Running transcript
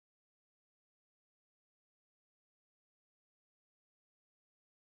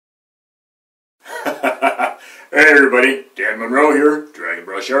Hey everybody, Dan Monroe here,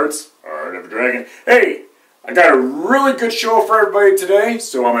 Dragonbrush Arts, Art of a Dragon. Hey, I got a really good show for everybody today,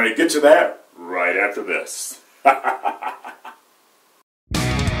 so I'm going to get to that right after this.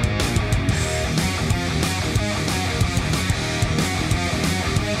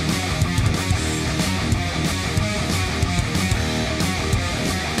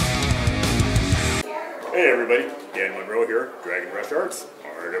 Hey everybody, Dan Monroe here, Dragonbrush Arts,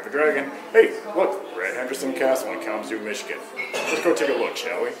 Art of a Dragon. Hey, look, we're at Henderson Castle in Kalamazoo, Michigan. Let's go take a look,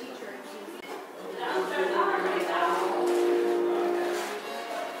 shall we?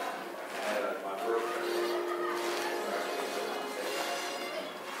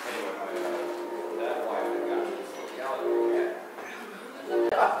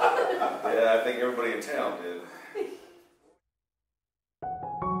 Yeah, I think everybody in town did.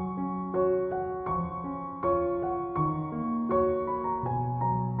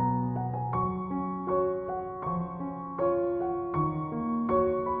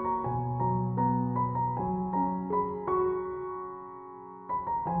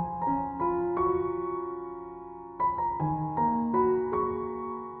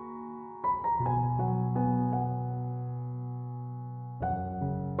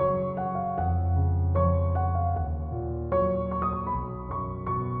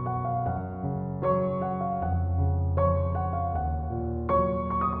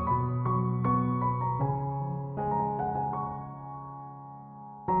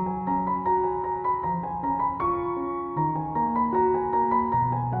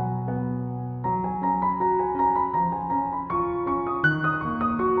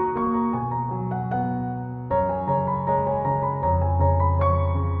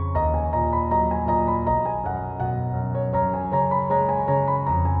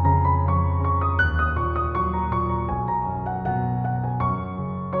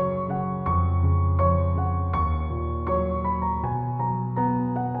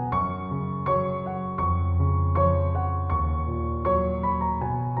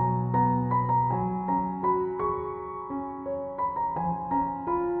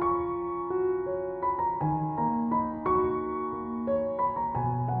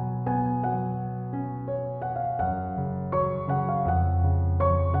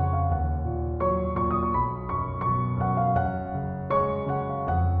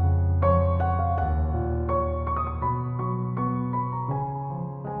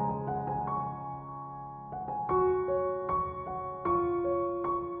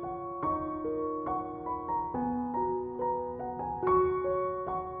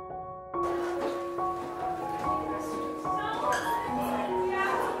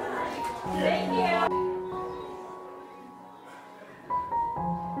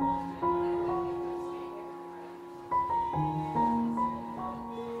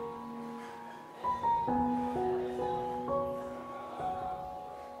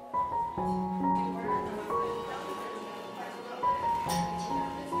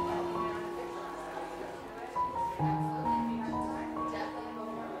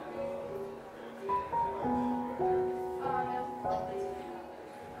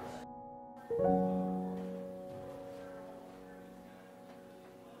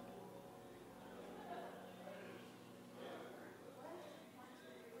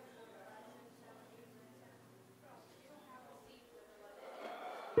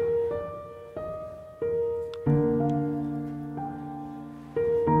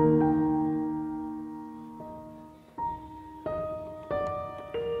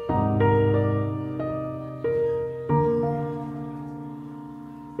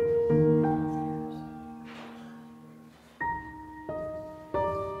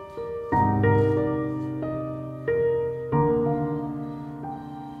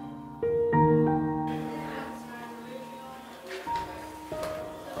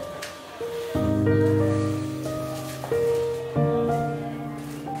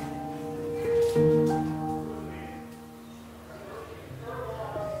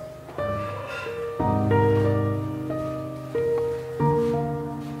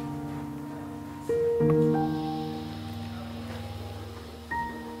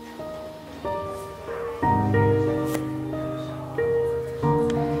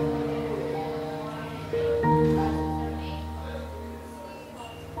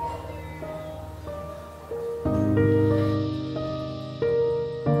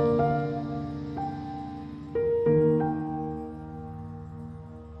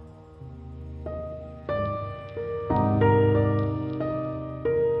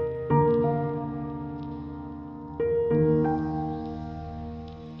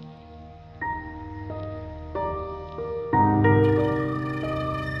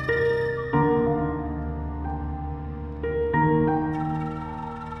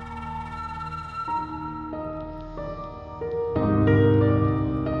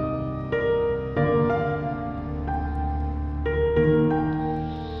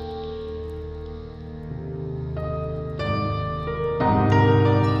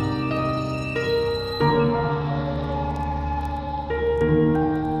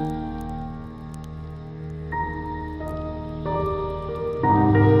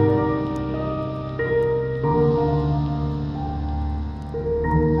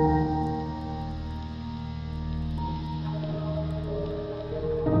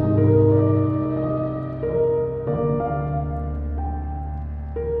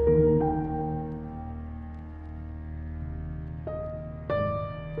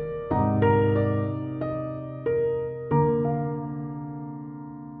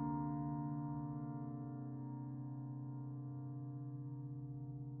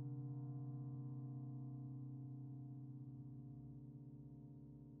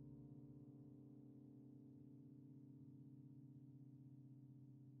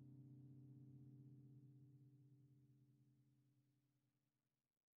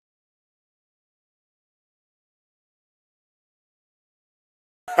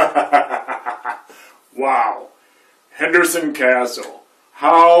 Wow. Henderson Castle.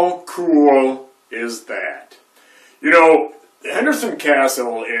 How cool is that? You know, Henderson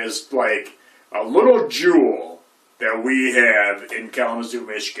Castle is like a little jewel that we have in Kalamazoo,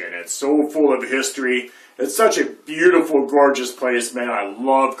 Michigan. It's so full of history. It's such a beautiful, gorgeous place, man. I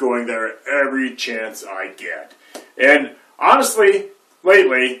love going there every chance I get. And honestly,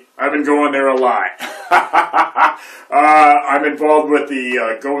 lately, I've been going there a lot. I'm involved with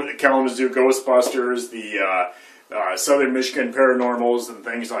the Kalamazoo Ghostbusters, the Southern Michigan Paranormals, and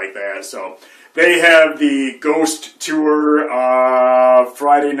things like that. So they have the ghost tour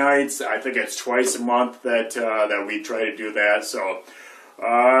Friday nights. I think it's twice a month that we try to do that. So,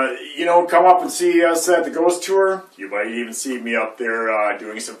 you know, come up and see us at the ghost tour. You might even see me up there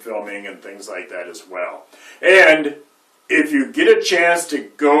doing some filming and things like that as well. And if you get a chance to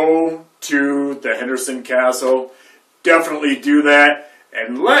go to the Henderson Castle, definitely do that.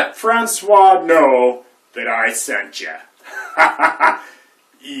 And let Francois know that I sent you.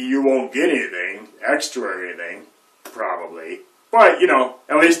 You won't get anything, extra or anything, probably. But, you know,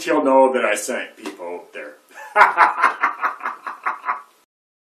 at least he'll know that I sent people there.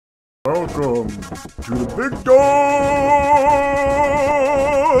 Welcome to the big dog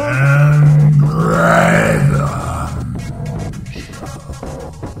and Dragon Show.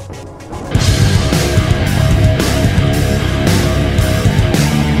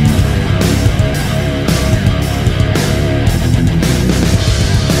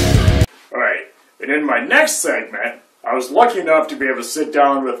 Alright, and in my next segment, I was lucky enough to be able to sit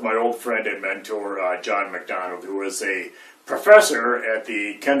down with my old friend and mentor, John McDonald, who is a professor at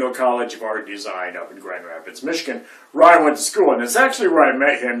the Kendall College of Art and Design up in Grand Rapids, Michigan, where I went to school. And it's actually where I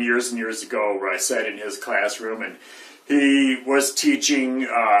met him years and years ago, where I sat in his classroom, and he was teaching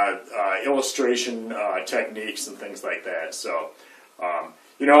illustration techniques and things like that. So,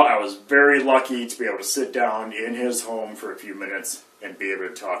 you know, I was very lucky to be able to sit down in his home for a few minutes and be able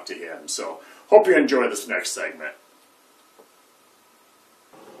to talk to him. So, hope you enjoy this next segment.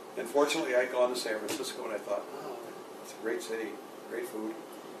 And fortunately, I'd gone to San Francisco, and I thought, oh, it's a great city, great food.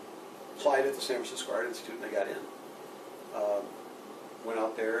 Applied at the San Francisco Art Institute, and I got in. Went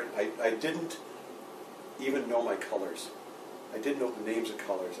out there, and I didn't even know my colors. I didn't know the names of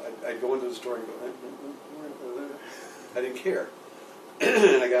colors. I'd go into the store and go, I didn't care.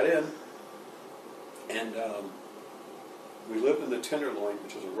 And I got in, and we lived in the Tenderloin,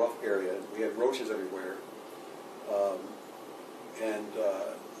 which was a rough area. We had roaches everywhere. And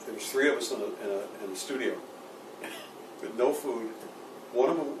there was three of us in a studio with no food.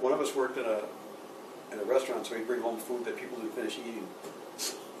 One of us worked in a restaurant, so he'd bring home food that people didn't finish eating.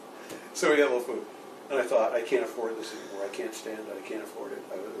 So we had no food. And I thought, I can't afford this anymore. I can't stand it. I can't afford it.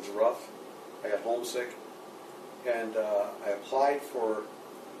 It was rough. I got homesick. And I applied for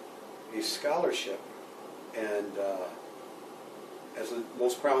a scholarship and as the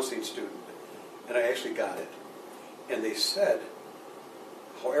most promising student. And I actually got it. And they said,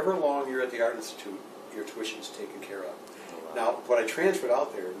 however long you're at the Art Institute, your tuition is taken care of. Now, when I transferred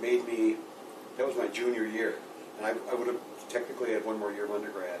out there, it made me, that was my junior year. And I would have technically had one more year of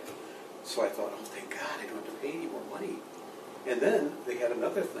undergrad. So I thought, oh, thank God, I don't have to pay any more money. And then they had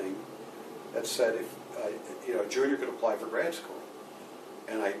another thing that said, if you know, a junior could apply for grad school.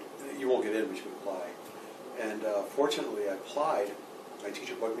 And you won't get in, but you can apply. And fortunately, I applied. My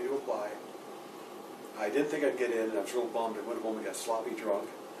teacher bugged me to apply. I didn't think I'd get in, and I was real bummed. I went home and got sloppy drunk.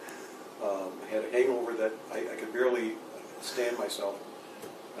 I had a hangover that I could barely stand myself.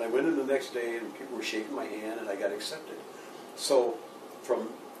 And I went in the next day, and people were shaking my hand, and I got accepted. So from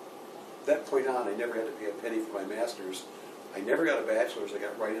that point on, I never had to pay a penny for my master's. I never got a bachelor's. I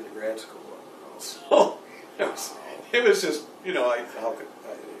got right into grad school. So it was just, you know, I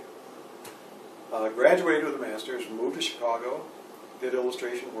graduated with a master's, moved to Chicago, did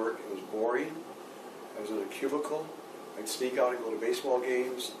illustration work. It was boring. I was in a cubicle. I'd sneak out and go to baseball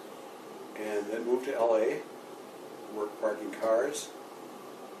games, and then moved to LA, worked parking cars.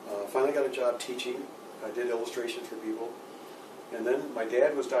 Finally got a job teaching. I did illustration for people. And then my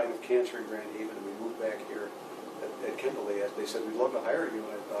dad was dying of cancer in Grand Haven, and we moved back here at Kendall. They said, we'd love to hire you.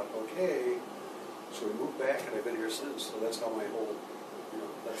 And I thought, okay. So we moved back, and I've been here since. So that's how my whole, you know,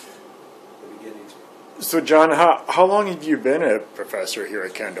 that's the beginnings. So, John, how long have you been a professor here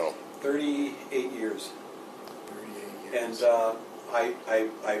at Kendall? 38 years. 38 years. And I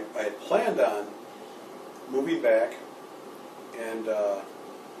had planned on moving back, and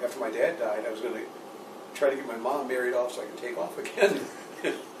after my dad died, I was going to try to get my mom married off so I could take off again.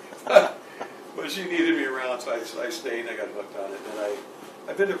 But she needed me around, so I stayed, and I got hooked on it. And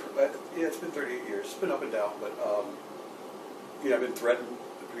I've been, yeah, it's been 38 years. It's been up and down, but you know, I've been threatened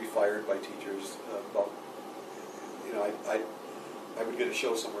to be fired by teachers. About, you know, I would get a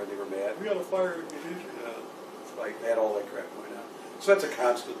show somewhere and they were mad. We got to fire your teacher. It's like they had all that crap going on. So that's a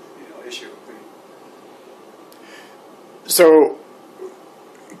constant, issue. So,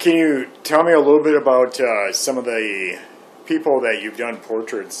 can you tell me a little bit about some of the people that you've done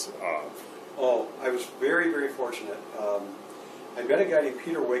portraits of? Oh, I was very, very fortunate. I met a guy named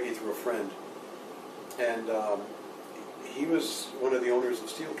Peter Wege through a friend, and he was one of the owners of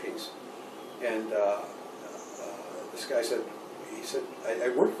Steelcase. And this guy said, I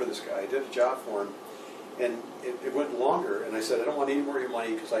worked for this guy. I did a job for him, and it went longer. And I said, I don't want any more of your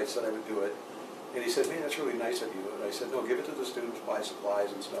money because I said I would do it. And he said, man, that's really nice of you. And I said, no, give it to the students, buy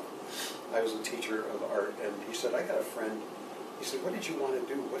supplies and stuff. I was a teacher of art, and he said, I got a friend. He said, what did you want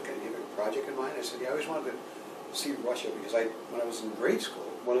to do? What kind of, you have a project in mind? I said, yeah, I always wanted to see Russia because when I was in grade school,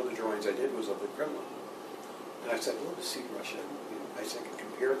 one of the drawings I did was of the Kremlin. And I said, I'd love to see Russia. I said, I could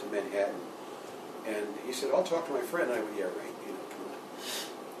compare it to Manhattan. And he said, I'll talk to my friend. And I went, yeah, right, come on.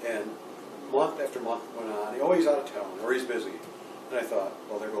 And month after month went on. Oh, he's out of town, or he's busy. And I thought,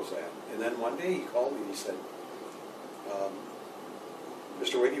 well, there goes that. And then one day he called me and he said,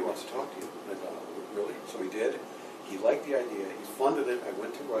 Mr. Wege wants to talk to you. And I thought, really? So he did. He liked the idea. He funded it. I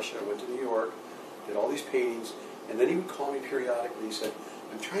went to Russia. I went to New York, did all these paintings. And then he would call me periodically. He said,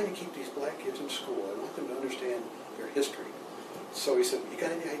 I'm trying to keep these black kids in school. I want them to understand their history. So he said, you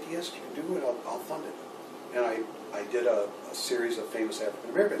got any ideas? You can do it. I'll fund it. And I did a series of famous African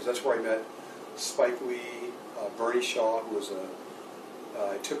Americans. That's where I met Spike Lee, Bernie Shaw, who was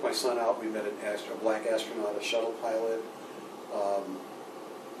I took my son out. We met a black astronaut, a shuttle pilot.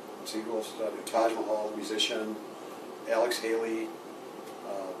 Let's see who else was out there. Taj Mahal, musician. Alex Haley.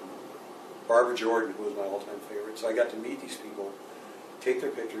 Barbara Jordan, who was my all-time favorite. So I got to meet these people, take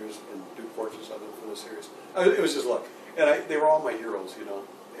their pictures, and do portraits of them for the series. It was just luck. And they were all my heroes,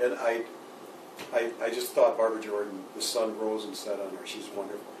 And I just thought Barbara Jordan, the sun rose and set on her. She's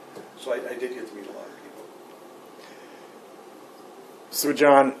wonderful. So I did get to meet a lot of people. So,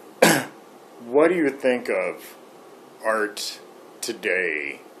 John, what do you think of art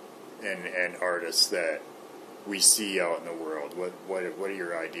today and artists that we see out in the world? What are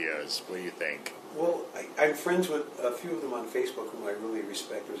your ideas? What do you think? Well, I'm friends with a few of them on Facebook whom I really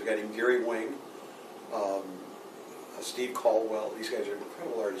respect. There's a guy named Gary Wing, Steve Caldwell. These guys are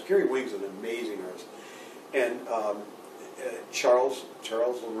incredible artists. Gary Wing's an amazing artist. And Charles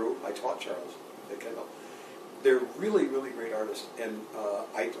LaRue, I taught Charles at Kendall. They're really, really great artists. And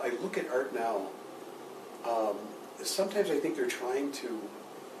I look at art now. Sometimes I think they're trying to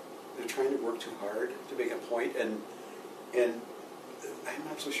work too hard to make a point, and I'm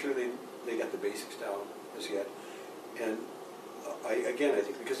not so sure they got the basics down as yet. And I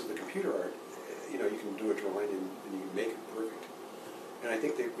think because of the computer art, you can do a drawing and you can make it perfect. And I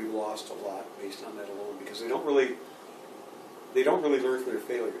think we've lost a lot based on that alone because they don't really learn from their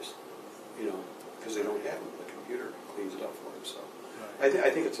failures, because they don't have them. The computer cleans it up for them. So right. I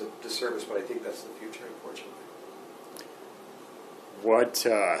think it's a disservice, but I think that's the future, unfortunately.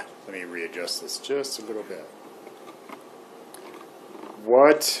 Let me readjust this just a little bit.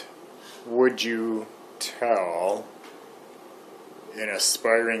 What would you tell an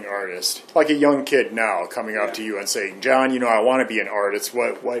aspiring artist, like a young kid now coming up to you and saying, John, I want to be an artist.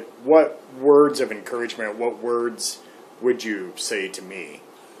 What words of encouragement, what words would you say to me?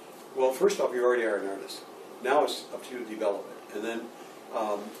 Well, first off, you already are an artist. Now it's up to you to develop it. And then,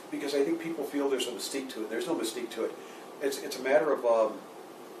 because I think people feel there's a mystique to it. There's no mystique to it. It's a matter of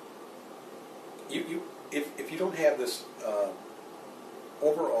if you don't have this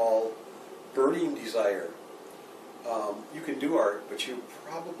overall burning desire, you can do art, but you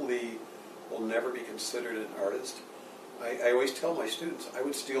probably will never be considered an artist. I always tell my students I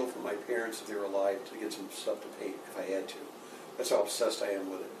would steal from my parents if they were alive to get some stuff to paint if I had to. That's how obsessed I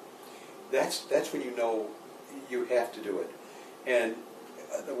am with it. That's when you have to do it. And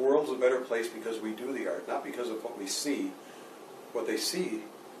the world's a better place because we do the art, not because of what we see, what they see,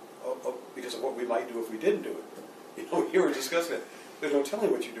 because of what we might do if we didn't do it. You were discussing it. There's no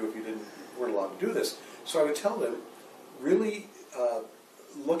telling what you do if you weren't allowed to do this. So I would tell them, really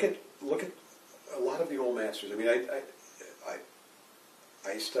look at a lot of the old masters. I mean,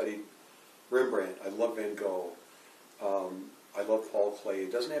 I studied Rembrandt. I love Van Gogh. I love Paul Klee.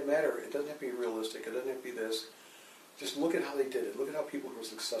 It doesn't matter. It doesn't have to be realistic. It doesn't have to be this. Just look at how they did it. Look at how people who were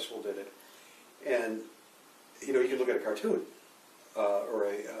successful did it. And, you can look at a cartoon or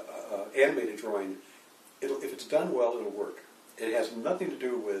a animated drawing. If it's done well, it'll work. It has nothing to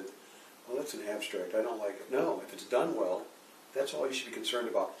do with, well, that's an abstract. I don't like it. No, if it's done well, that's all you should be concerned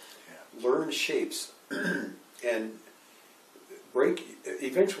about. Yeah. Learn shapes and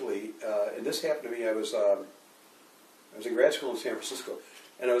eventually, and this happened to me. I was in grad school in San Francisco,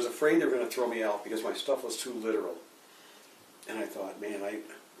 and I was afraid they were going to throw me out because my stuff was too literal. And I thought, man, I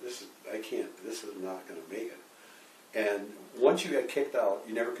can't. This is not going to make it. And once you got kicked out,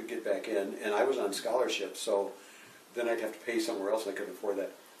 you never could get back in. And I was on scholarship, so then I'd have to pay somewhere else, and I couldn't afford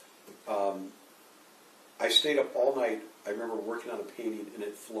that. I stayed up all night. I remember working on a painting, and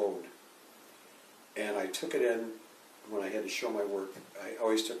it flowed. And I took it in when I had to show my work. I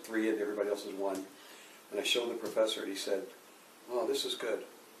always took 3 in, everybody else's 1. And I showed the professor, and he said, "Oh, this is good."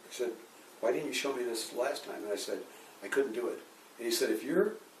 He said, "Why didn't you show me this last time?" And I said, "I couldn't do it." And he said, if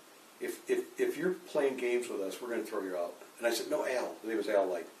you're playing games with us, we're going to throw you out." And I said, "No, Al." His name was Al.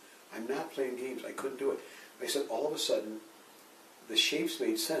 Like, "I'm not playing games. I couldn't do it." I said, all of a sudden, the shapes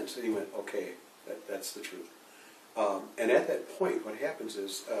made sense. And he went, "Okay, that's the truth." And at that point, what happens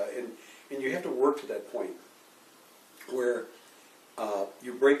is, and you have to work to that point where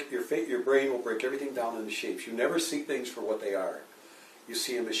your brain will break everything down into shapes. You never see things for what they are. You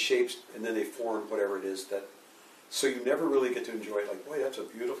see them as shapes, and then they form whatever it is that. So you never really get to enjoy it. Like, boy, that's a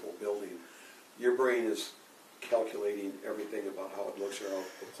beautiful building. Your brain is calculating everything about how it looks or how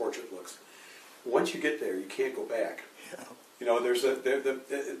the portrait looks. Once you get there, you can't go back. Yeah. You know,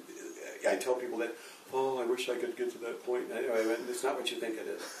 I tell people that, "Oh, I wish I could get to that point." Anyway, it's not what you think it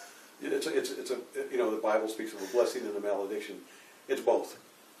is. It's you know, the Bible speaks of a blessing and a malediction. It's both.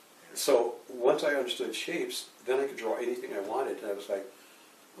 So once I understood shapes, then I could draw anything I wanted, and I was like,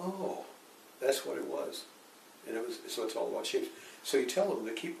 "Oh, that's what it was." And so it's all about shapes. So you tell them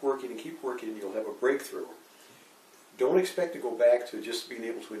to keep working, and you'll have a breakthrough. Don't expect to go back to just being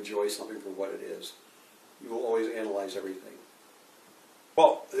able to enjoy something for what it is. You will always analyze everything.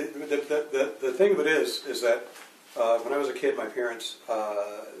 Well, the thing of it is that when I was a kid, my parents,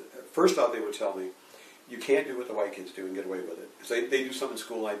 first off, they would tell me, "You can't do what the white kids do and get away with it." Because they do something in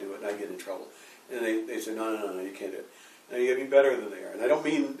school, I do it, and I get in trouble. And they say, no, you can't do it. And you got to be better than they are. And I don't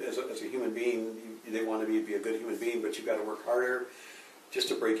mean as a human being, they want to be a good human being, but you've got to work harder just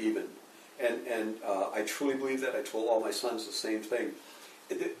to break even. And I truly believe that. I told all my sons the same thing.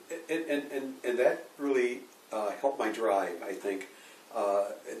 And that really helped my drive, I think.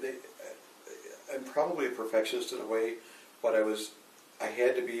 I'm probably a perfectionist in a way, but I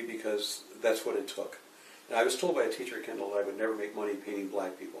had to be because that's what it took. And I was told by a teacher at Kendall that I would never make money painting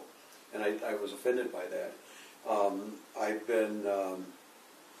black people. And I was offended by that. I've been,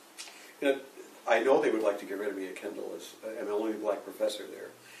 I know they would like to get rid of me at Kendall. I'm the only black professor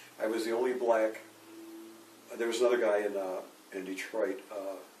there. I was the only black. There was another guy in Detroit,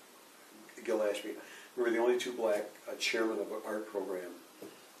 Gil Ashby. We were the only 2 black chairmen of an art program.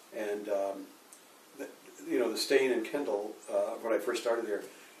 And the staying in Kendall, when I first started there,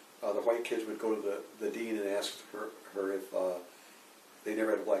 the white kids would go to the dean and ask her if they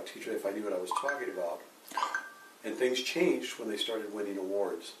never had a black teacher, if I knew what I was talking about. And things changed when they started winning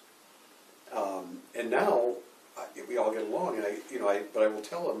awards. And now we all get along. And but I will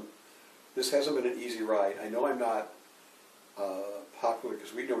tell them, this hasn't been an easy ride. I know I'm not popular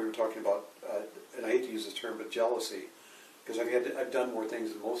because we were talking about, and I hate to use this term, but jealousy, because I've done more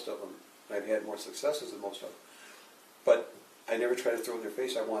things than most of them. I've had more successes than most of them. But I never try to throw it in their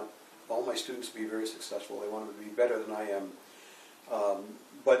face. I want all my students to be very successful. I want them to be better than I am.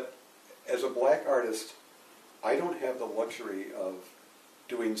 But as a black artist, I don't have the luxury of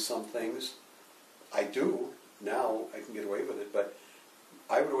doing some things. I do now. I can get away with it, but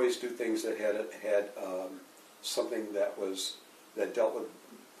I would always do things that had something that dealt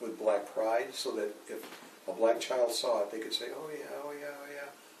with black pride, so that if a black child saw it, they could say, "Oh yeah, oh yeah, oh yeah."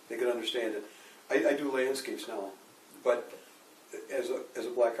 They could understand it. I do landscapes now, but as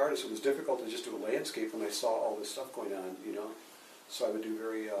a black artist, it was difficult to just do a landscape when I saw all this stuff going on, So I would do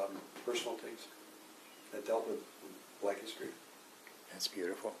very personal things that dealt with black history. That's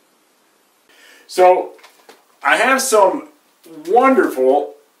beautiful. So I have some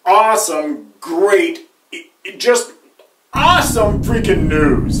wonderful, awesome, great, just awesome freaking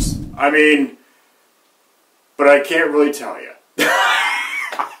news. I mean, but I can't really tell you.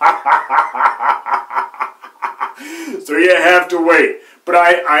 So you have to wait. But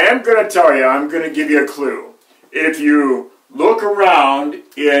I am going to tell you, I'm going to give you a clue. If you look around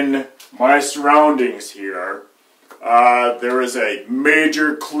in my surroundings here, there is a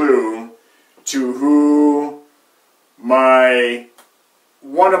major clue to who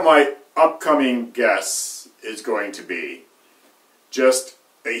one of my upcoming guests is going to be. Just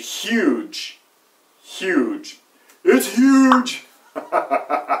a huge, it's huge!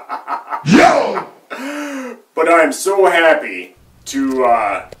 Yo! But I'm so happy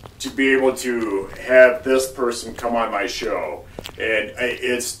to be able to have this person come on my show. And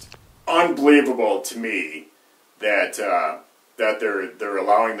it's unbelievable to me that that they're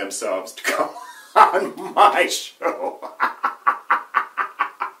allowing themselves to come on my show.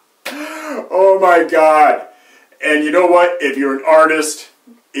 Oh my God. And you know what? If you're an artist,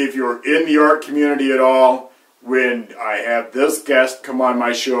 if you're in the art community at all, when I have this guest come on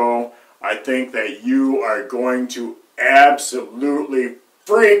my show, I think that you are going to absolutely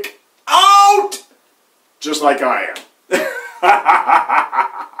freak out, just like I am.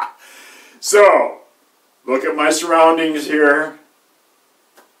 So, look at my surroundings here,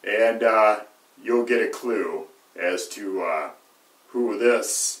 and you'll get a clue as to who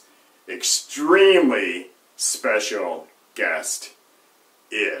this extremely special guest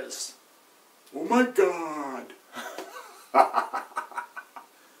is. Oh my God.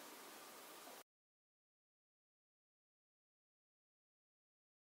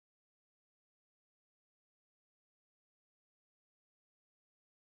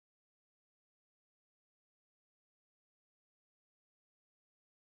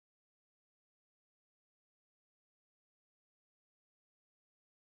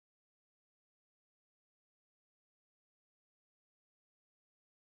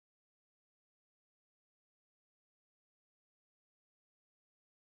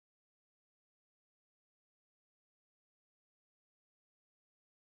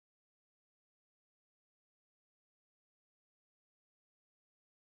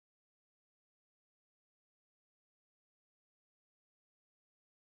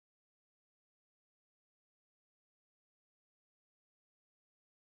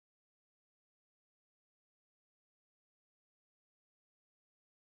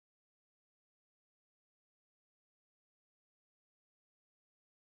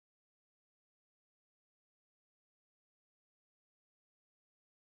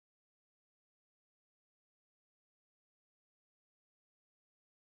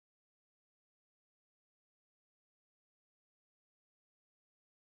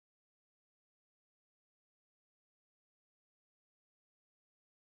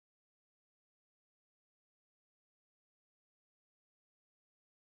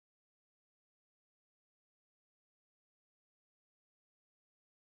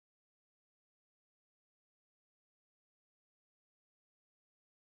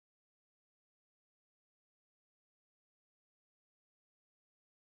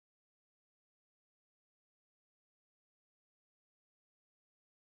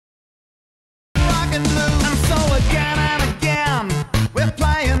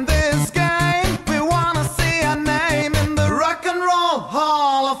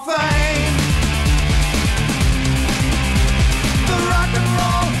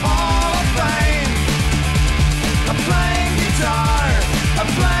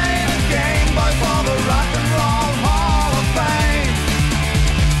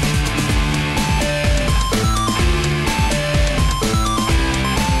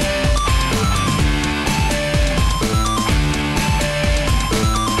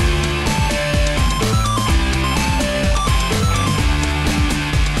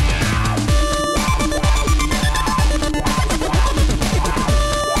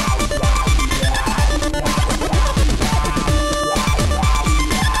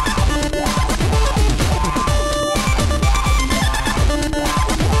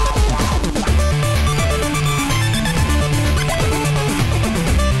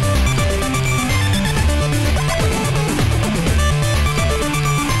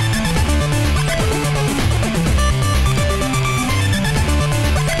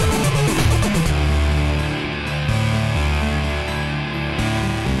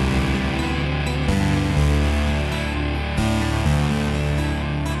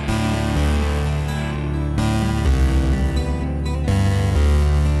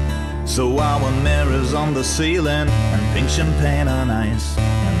 So our mirrors on the ceiling and pink champagne on ice.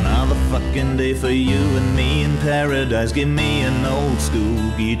 Another fucking day for you and me in paradise. Give me an old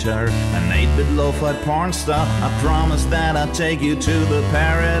school guitar, an 8-bit lo-fi porn star. I promise that I'll take you to the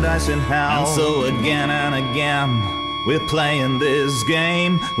paradise in hell. And so again and again we're playing this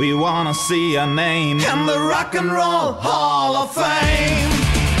game. We wanna see our name in the Rock and Roll Hall of Fame.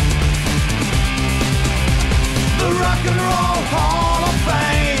 The Rock and Roll Hall of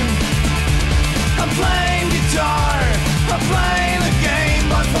Fame. I'm playing guitar, I'm playing a game,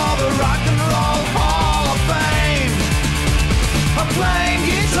 but for the Rock and Roll Hall of Fame. I'm playing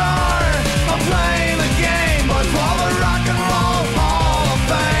guitar, I'm playing a game, but for the Rock and Roll Hall of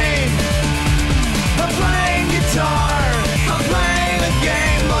Fame. I'm playing guitar, I'm playing a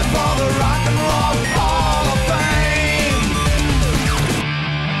game, but for the Rock and Roll Hall of Fame.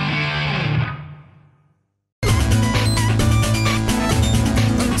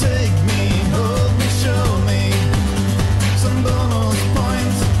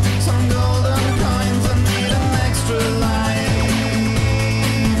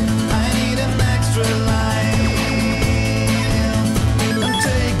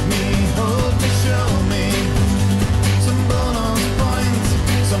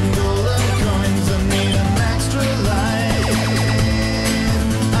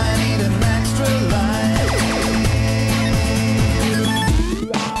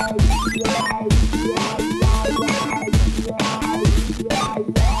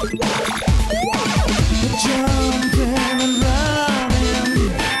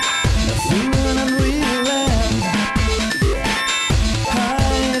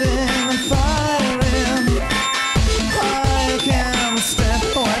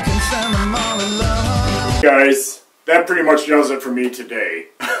 Guys, that pretty much does it for me today.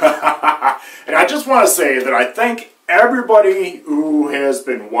 And I just want to say that I thank everybody who has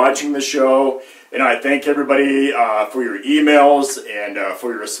been watching the show, and I thank everybody for your emails and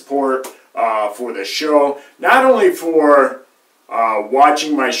for your support for the show. Not only for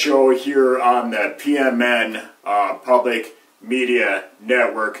watching my show here on the PMN Public Media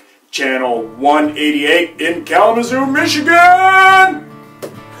Network, channel 188 in Kalamazoo, Michigan!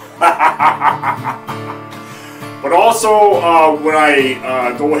 But also when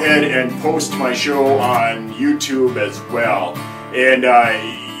I go ahead and post my show on YouTube as well. And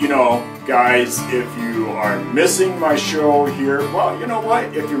you know, guys, if you are missing my show here, well, you know what?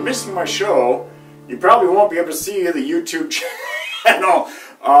 If you're missing my show, you probably won't be able to see the YouTube channel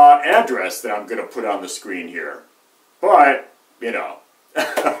address that I'm going to put on the screen here. But, you know,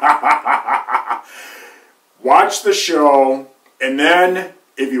 watch the show, and then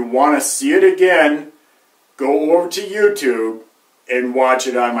if you want to see it again, go over to YouTube and watch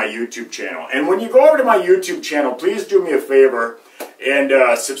it on my YouTube channel. And when you go over to my YouTube channel, please do me a favor and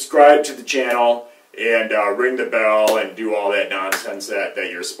subscribe to the channel and ring the bell and do all that nonsense that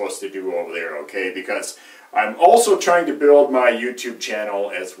you're supposed to do over there, okay? Because I'm also trying to build my YouTube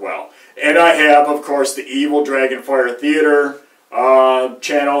channel as well. And I have, of course, the Evil Dragonfire Theater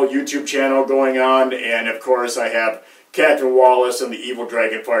channel, YouTube channel going on. And, of course, I have Captain Wallace and the Evil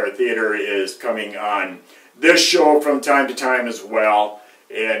Dragonfire Theater is coming on this show from time to time as well.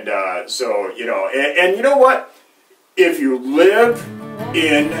 And so, you know, and you know what? If you live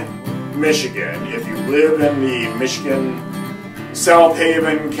in Michigan, if you live in the Michigan, South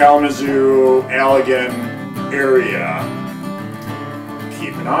Haven, Kalamazoo, Allegan area,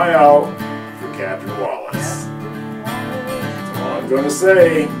 keep an eye out for Captain Wallace. That's all I'm going to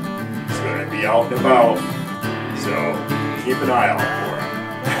say. He's going to be out and about. So, keep an eye out for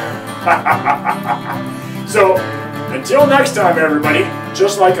him. So, until next time, everybody,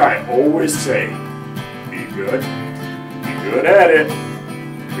 just like I always say, be good at it,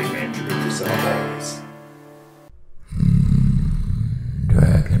 remain true to yourself always.